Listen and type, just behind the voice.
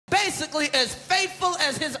basically as faithful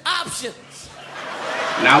as his options.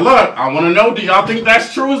 Now look, I want to know, do y'all think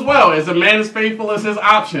that's true as well? Is a man as faithful as his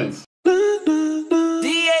options?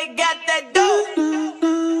 DA got that dough.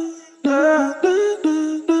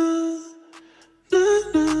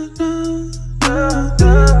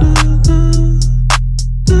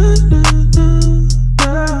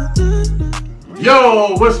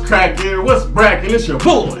 Yo, what's crackin'? What's brackin'? It's your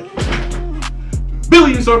boy,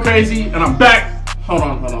 BillyYouSoCrazy, and I'm back. Hold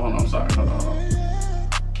on. I'm sorry. Hold on.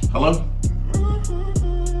 Hello?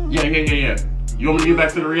 Yeah. You want me to get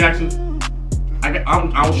back to the reactions?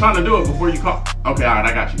 I was trying to do it before you called. Okay, alright,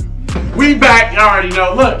 I got you. We back, y'all already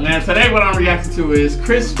know. Look, man, today what I'm reacting to is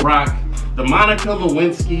Chris Rock, the Monica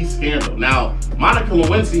Lewinsky scandal. Now, Monica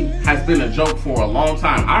Lewinsky has been a joke for a long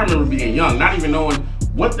time. I remember being young, not even knowing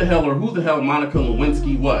what the hell or who the hell Monica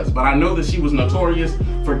Lewinsky was, but I know that she was notorious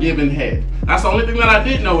for giving head. That's the only thing that I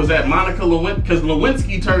did know, is that Monica Lewinsky, because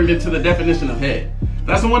Lewinsky turned into the definition of head.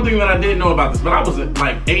 That's the one thing that I didn't know about this, but I was at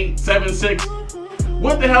like 8, 7, 6.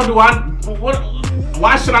 What the hell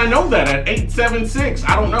why should I know that at 8, 7, 6?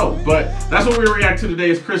 I don't know, but that's what we're reacting to today,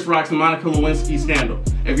 is Chris Rock's and Monica Lewinsky scandal.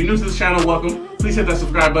 If you're new to this channel, welcome. Please hit that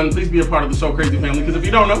subscribe button. Please be a part of the So Crazy family, because if you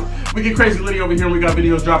don't know, we get crazy litty over here and we got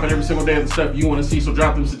videos dropping every single day of the stuff you want to see, so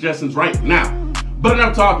drop them suggestions right now. But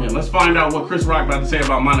enough talking, let's find out what Chris Rock about to say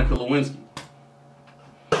about Monica Lewinsky.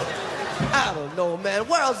 I don't know, man.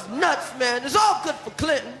 World's nuts, man. It's all good for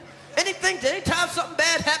Clinton. Anytime something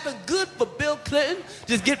bad happens, good for Bill Clinton.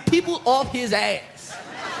 Just get people off his ass.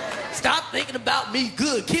 Stop thinking about me.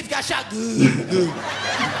 Good. Kids got shot. Good.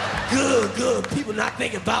 People not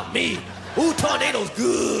thinking about me. Ooh, tornadoes.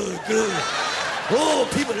 Good. Ooh,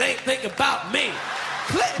 people ain't thinking about me.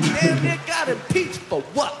 Clinton damn near got impeached for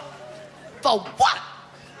what? For what?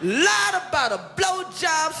 Lied about a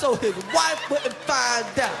blowjob so his wife wouldn't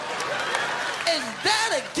find out. Is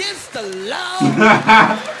that against the law?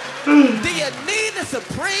 Do you need the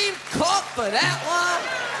Supreme Court for that one?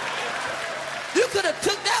 You could have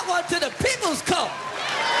took that one to the People's Court.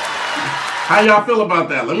 How y'all feel about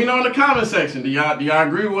that? Let me know in the comment section. Do y'all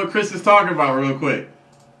agree with what Chris is talking about real quick?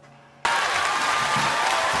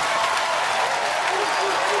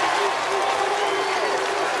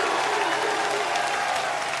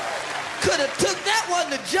 Could have took that one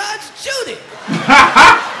to Judge Judy.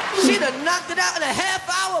 She'd have knocked it out in a half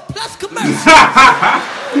hour plus commercial.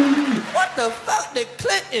 What the fuck did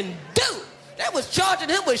Clinton do? They was charging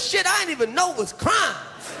him with shit I didn't even know was crimes.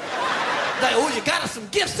 Like, oh, you got us some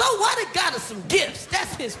gifts. So what? He got us some gifts.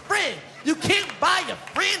 That's his friend. You can't buy your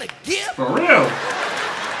friend a gift. For real.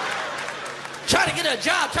 Try to get a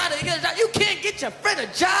job. You can't get your friend a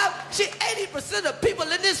job. Shit, 80% of people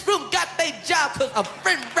in this room got their job because a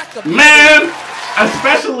friend recommended. Man,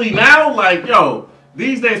 especially now, like, yo,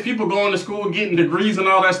 these days people going to school getting degrees and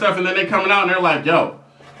all that stuff, and then they coming out and they're like, yo,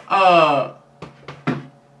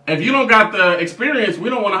 if you don't got the experience, we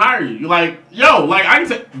don't want to hire you. You're like, yo, like, I can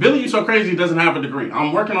say, BillyYouSoCrazy doesn't have a degree.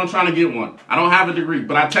 I'm working on trying to get one. I don't have a degree,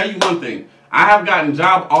 but I tell you one thing. I have gotten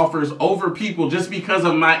job offers over people just because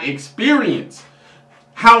of my experience.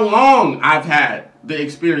 How long I've had the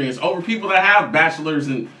experience over people that have bachelors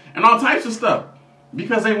and all types of stuff.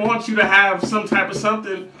 Because they want you to have some type of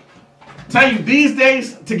something. Tell you, these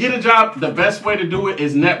days, to get a job, the best way to do it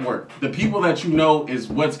is network. The people that you know is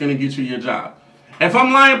what's going to get you your job. If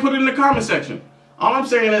I'm lying, put it in the comment section. All I'm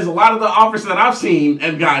saying is a lot of the offers that I've seen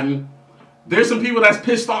and gotten, there's some people that's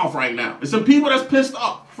pissed off right now. There's some people that's pissed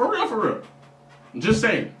off. For real. I'm just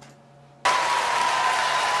saying.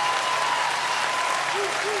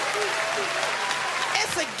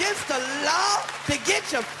 It's against the law to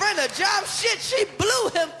get your friend a job. Shit, she blew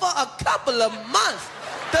him for a couple of months.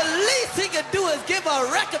 The least he could do is give her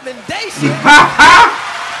a recommendation.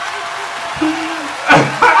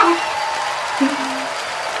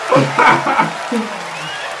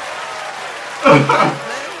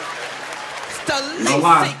 It's the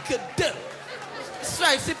least he could do. That's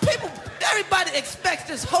right. See, everybody expects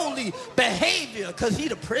this holy behavior because he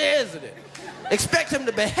the president. Expect him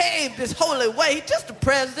to behave this holy way. He's just the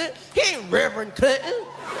president. He ain't Reverend Clinton.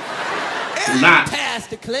 It ain't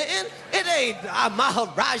Pastor Clinton. It ain't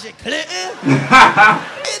Maharaja Clinton.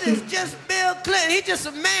 It is just Bill Clinton. He's just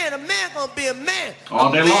a man. A man gonna be a man.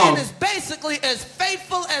 All day long. A man is basically as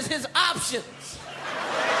faithful as his options.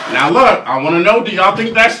 Now look, I want to know, do y'all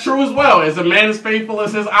think that's true as well? Is a man as faithful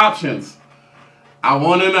as his options? I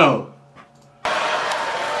want to know.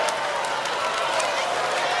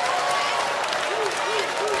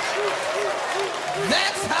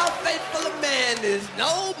 That's how faithful a man is.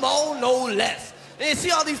 No more, no less. And you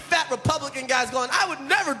see all these fat Republican guys going, I would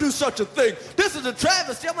never do such a thing. This is a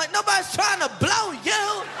travesty. I'm like, nobody's trying to blow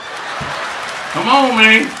you. Come on,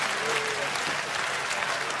 man.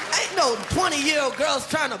 Ain't no 20-year-old girls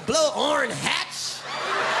trying to blow Orrin Hatch.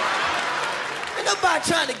 Ain't nobody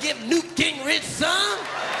trying to give Newt Gingrich some.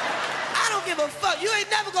 I don't give a fuck. You ain't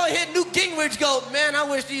never gonna hear Newt Gingrich go, man, I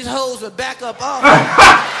wish these hoes would back up off.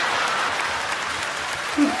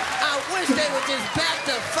 I wish they would just back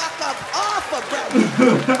the fuck up off of brother.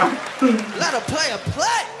 Let a player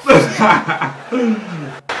play.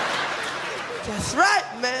 That's right,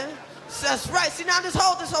 man. That's right. See, now this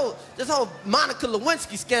whole Monica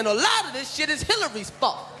Lewinsky scandal, a lot of this shit is Hillary's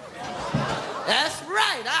fault. That's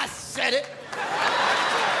right. I said it.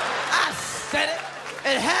 I said it.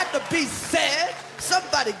 It had to be said.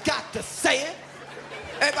 Somebody got to say it.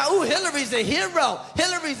 Everybody, ooh, Hillary's a hero.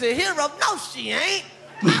 Hillary's a hero. No, she ain't.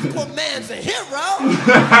 Aquaman's a hero.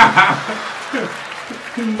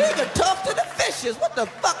 He can talk to the fishes. What the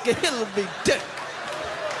fuck can Hillary do?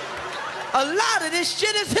 A lot of this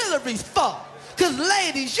shit is Hillary's fault. Cause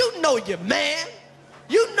ladies, you know your man.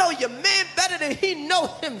 You know your man better than he know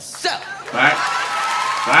himself. Right.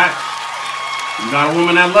 Right. You got a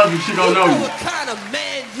woman that loves you, she gonna know you. You know what kind of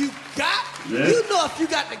man you got. Yeah. You know if you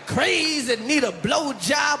got the craze and need a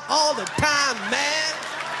blowjob all the time, man.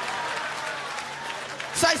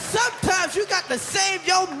 So sometimes you got to save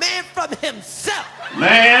your man from himself.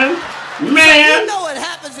 Man. So you know what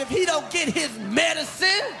happens if he don't get his medicine?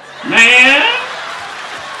 Man.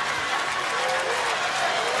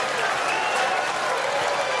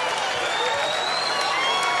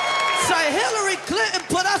 So Hillary Clinton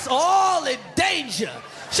put us all in danger.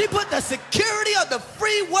 She put the security of the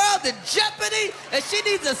free world in jeopardy, and she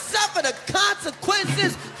needs to suffer the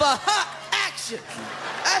consequences for her actions.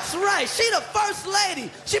 That's right, she the first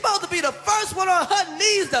lady. She supposed to be the first one on her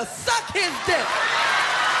knees to suck his dick.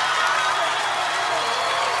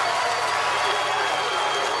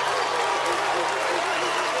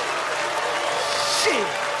 Shit.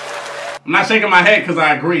 I'm not shaking my head because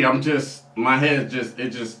I agree. I'm just, my head it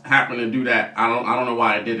just happened to do that. I don't know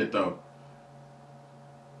why I did it though.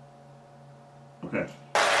 Okay.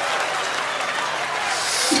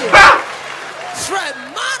 That's right,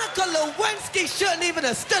 Monica Lewinsky shouldn't even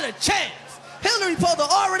have stood a chance. Hillary supposed to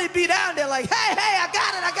already be down there like, hey, I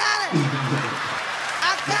got it. I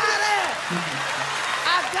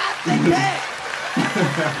got the dick.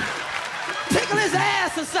 Tickle his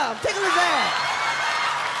ass or something, tickle his ass.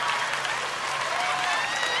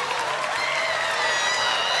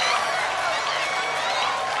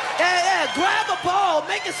 Yeah, grab a ball,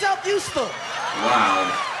 make yourself useful.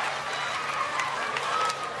 Wow.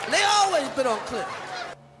 They always been on clip.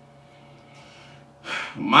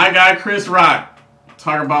 My guy Chris Rock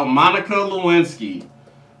talking about Monica Lewinsky.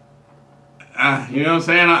 You know what I'm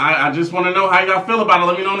saying? I just want to know how y'all feel about it.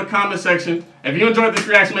 Let me know in the comment section. If you enjoyed this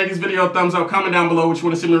reaction, make this video a thumbs up. Comment down below what you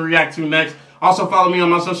want to see me react to next. Also follow me on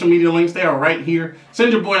my social media links. They are right here.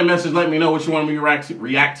 Send your boy a message. Let me know what you want me to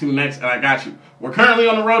react to next, and I got you. We're currently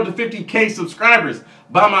on the road to 50K subscribers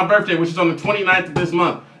by my birthday, which is on the 29th of this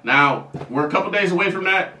month. Now, we're a couple days away from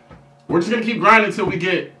that. We're just going to keep grinding until we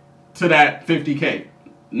get to that 50K.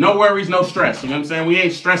 No worries, no stress. You know what I'm saying? We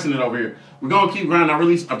ain't stressing it over here. We're going to keep grinding. I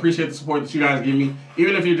really appreciate the support that you guys give me.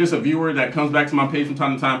 Even if you're just a viewer that comes back to my page from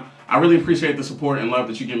time to time, I really appreciate the support and love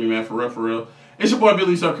that you give me, man. For real, for real. It's your boy,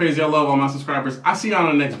 BillyYouSoCrazy. I love all my subscribers. I'll see y'all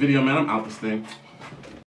on the next video, man. I'm out this thing.